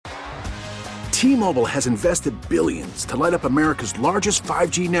T-Mobile has invested billions to light up America's largest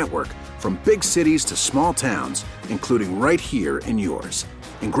 5G network, from big cities to small towns, including right here in yours.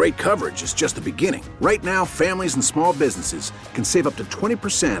 And great coverage is just the beginning. Right now, families and small businesses can save up to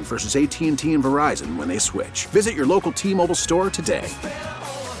 20% versus AT&T and Verizon when they switch. Visit your local T-Mobile store today.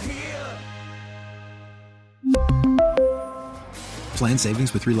 Plan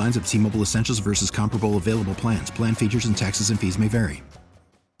savings with 3 lines of T-Mobile Essentials versus comparable available plans. Plan features and taxes and fees may vary.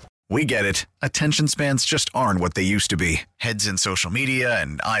 We get it. Attention spans just aren't what they used to be. Heads in social media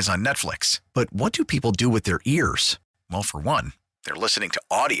and eyes on Netflix. But what do people do with their ears? Well, for one, they're listening to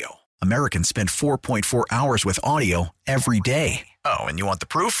audio. Americans spend 4.4 hours with audio every day. Oh, and you want the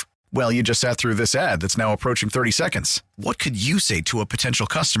proof? Well, you just sat through this ad that's now approaching 30 seconds. What could you say to a potential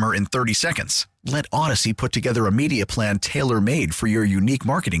customer in 30 seconds? Let Odyssey put together a media plan tailor-made for your unique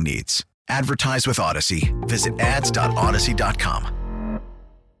marketing needs. Advertise with Odyssey. Visit ads.odyssey.com.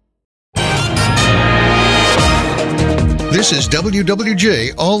 This is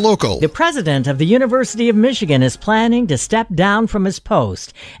WWJ All Local. The president of the University of Michigan is planning to step down from his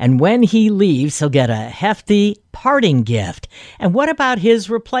post, and when he leaves, he'll get a hefty parting gift. And what about his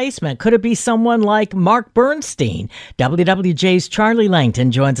replacement? Could it be someone like Mark Bernstein? WWJ's Charlie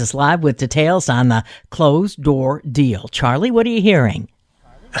Langton joins us live with details on the closed-door deal. Charlie, what are you hearing?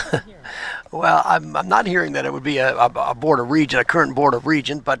 Well, I'm not hearing that it would be a board of regent, a current board of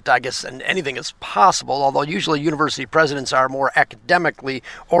regent, but I guess anything is possible, although usually university presidents are more academically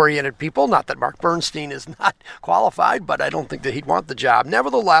oriented people. Not that Mark Bernstein is not qualified, but I don't think that he'd want the job.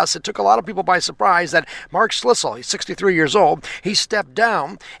 Nevertheless, it took a lot of people by surprise that Mark Schlissel, he's 63 years old, he stepped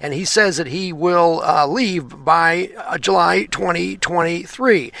down, and he says that he will leave by July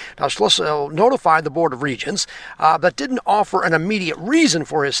 2023. Now, Schlissel notified the board of regents, but didn't offer an immediate reason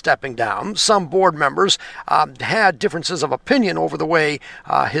for his stepping down. Some board members had differences of opinion over the way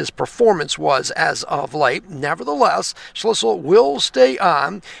his performance was as of late. Nevertheless, Schlissel will stay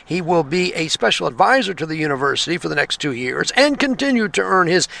on. He will be a special advisor to the university for the next 2 years and continue to earn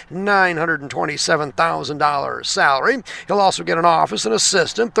his $927,000 salary. He'll also get an office, an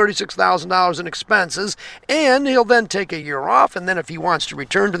assistant, $36,000 in expenses, and he'll then take a year off, and then if he wants to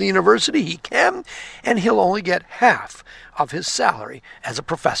return to the university, he can, and he'll only get half of his salary as a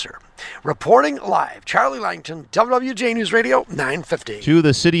professor. Reporting live, Charlie Langton, WWJ News Radio 950. To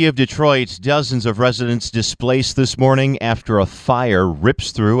the city of Detroit, dozens of residents displaced this morning after a fire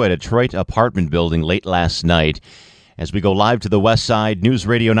rips through a Detroit apartment building late last night. As we go live to the west side, News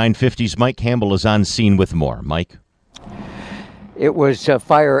Radio 950's Mike Campbell is on scene with more. Mike? It was a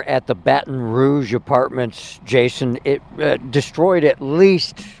fire at the Baton Rouge apartments, Jason. It destroyed at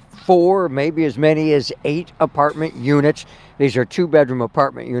least 4, maybe as many as 8 apartment units. These are 2-bedroom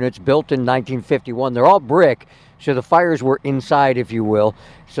apartment units built in 1951. They're all brick, so the fires were inside, if you will.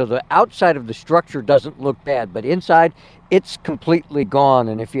 So the outside of the structure doesn't look bad, but inside, it's completely gone.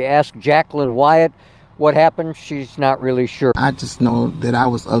 And if you ask Jacqueline Wyatt what happened, she's not really sure. I just know that I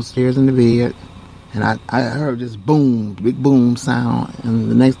was upstairs in the bed, and I heard this boom, big boom sound.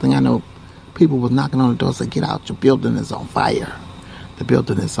 And the next thing I know, people was knocking on the door, saying, "Get out, your building is on fire." The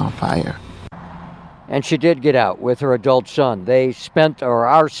building is on fire. And she did get out with her adult son. They spent or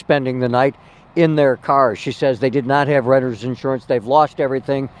are spending the night in their car. She says they did not have renter's insurance. They've lost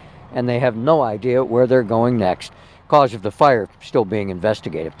everything, and they have no idea where they're going next. Cause of the fire still being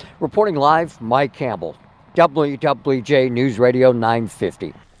investigated. Reporting live, Mike Campbell, WWJ News Radio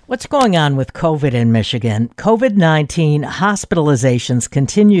 950. What's going on with COVID in Michigan? COVID-19 hospitalizations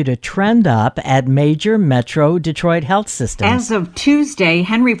continue to trend up at major metro Detroit health systems. As of Tuesday,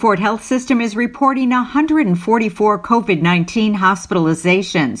 Henry Ford Health System is reporting 144 COVID-19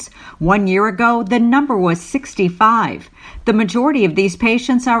 hospitalizations. 1 year ago, the number was 65. The majority of these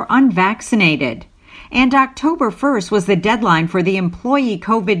patients are unvaccinated. And October 1st was the deadline for the employee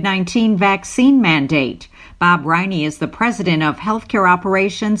COVID-19 vaccine mandate. Bob Riney is the president of Healthcare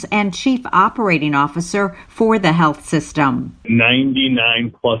Operations and Chief Operating Officer for the health system.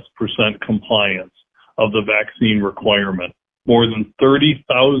 99+% compliance of the vaccine requirement. More than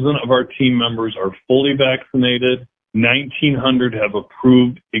 30,000 of our team members are fully vaccinated. 1,900 have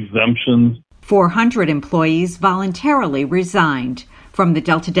approved exemptions. 400 employees voluntarily resigned. From the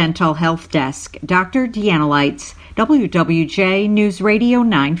Delta Dental Health Desk, Dr. Deanna Lights, WWJ News Radio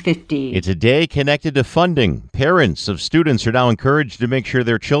 950. It's a day connected to funding. Parents of students are now encouraged to make sure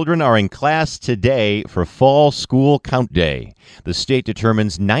their children are in class today for Fall School Count Day. The state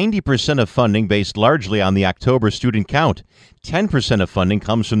determines 90% of funding based largely on the October student count. 10% of funding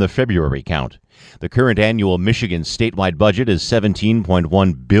comes from the February count. The current annual Michigan statewide budget is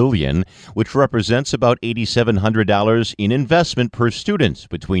 $17.1 billion, which represents about $8,700 in investment per student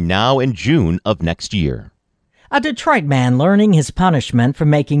between now and June of next year. A Detroit man learning his punishment for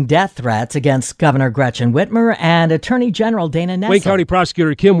making death threats against Governor Gretchen Whitmer and Attorney General Dana Nessel. Wayne County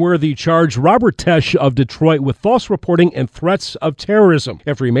Prosecutor Kim Worthy charged Robert Tesh of Detroit with false reporting and threats of terrorism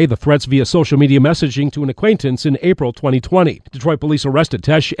after he made the threats via social media messaging to an acquaintance in April 2020. Detroit police arrested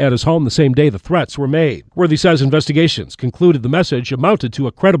Tesh at his home the same day the threats were made. Worthy says investigations concluded the message amounted to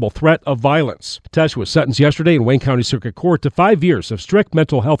a credible threat of violence. Tesh was sentenced yesterday in Wayne County Circuit Court to 5 years of strict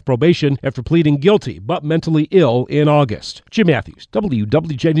mental health probation after pleading guilty but mentally ill in August. Jim Matthews,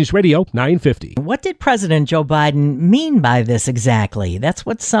 WWJ News Radio 950. What did President Joe Biden mean by this exactly? That's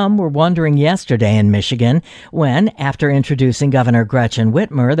what some were wondering yesterday in Michigan when, after introducing Governor Gretchen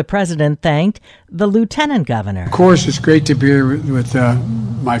Whitmer, the president thanked the lieutenant governor. Of course, it's great to be here with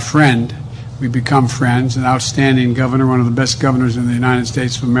my friend. We become friends, an outstanding governor, one of the best governors in the United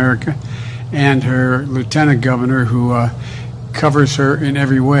States of America, and her lieutenant governor who covers her in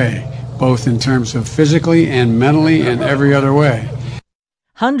every way, both in terms of physically and mentally and every other way.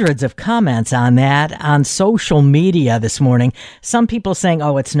 Hundreds of comments on that on social media this morning. Some people saying,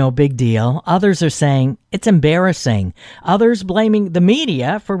 oh, it's no big deal. Others are saying it's embarrassing. Others blaming the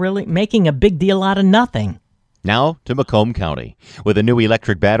media for really making a big deal out of nothing. Now to Macomb County. With a new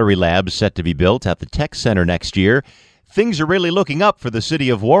electric battery lab set to be built at the Tech Center next year, things are really looking up for the city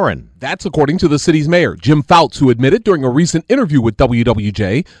of Warren. That's according to the city's mayor, Jim Fouts, who admitted during a recent interview with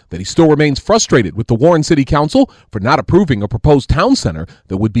WWJ that he still remains frustrated with the Warren City Council for not approving a proposed town center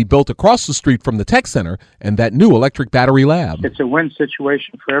that would be built across the street from the Tech Center and that new electric battery lab. It's a win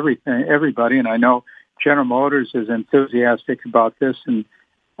situation for everybody, and I know General Motors is enthusiastic about this, and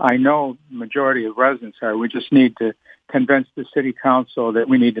I know the majority of residents are. We just need to convince the city council that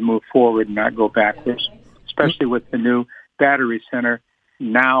we need to move forward and not go backwards, especially with the new battery center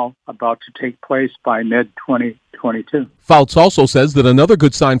now about to take place by mid-2022. Fouts also says that another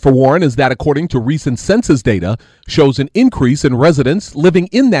good sign for Warren is that, according to recent census data, shows an increase in residents living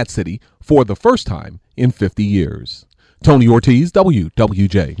in that city for the first time in 50 years. Tony Ortiz,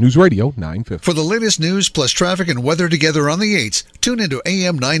 WWJ News Radio 950. For the latest news plus traffic and weather together on the 8s, tune into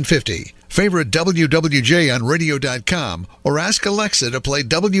AM 950. Favorite WWJ on radio.com or ask Alexa to play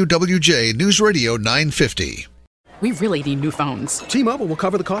WWJ News Radio 950. We really need new phones. T-Mobile will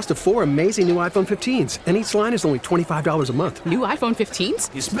cover the cost of 4 amazing new iPhone 15s, and each line is only $25 a month. New iPhone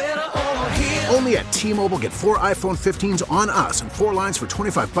 15s? It's better over here. Only at T-Mobile, get 4 iPhone 15s on us and 4 lines for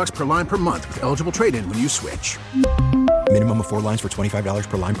 $25 per line per month with eligible trade-in when you switch. Minimum of 4 lines for $25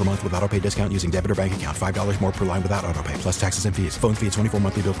 per line per month with autopay discount using debit or bank account. $5 more per line without autopay, plus taxes and fees. Phone fee at 24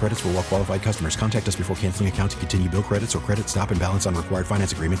 monthly bill credits for well-qualified customers. Contact us before canceling account to continue bill credits or credit stop and balance on required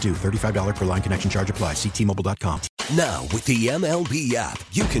finance agreement due. $35 per line connection charge applies. See T-Mobile.com. Now, with the MLB app,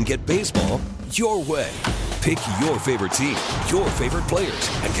 you can get baseball your way. Pick your favorite team, your favorite players,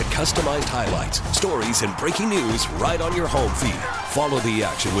 and get customized highlights, stories, and breaking news right on your home feed. Follow the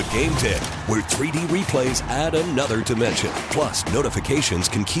action with Game Day, where 3D replays add another dimension. Plus, notifications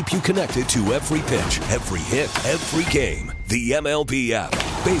can keep you connected to every pitch, every hit, every game. The MLB app.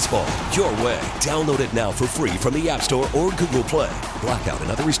 Baseball your way. Download it now for free from the App Store or Google Play. Blackout and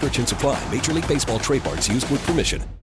other restrictions apply. Major League Baseball trademarks used with permission.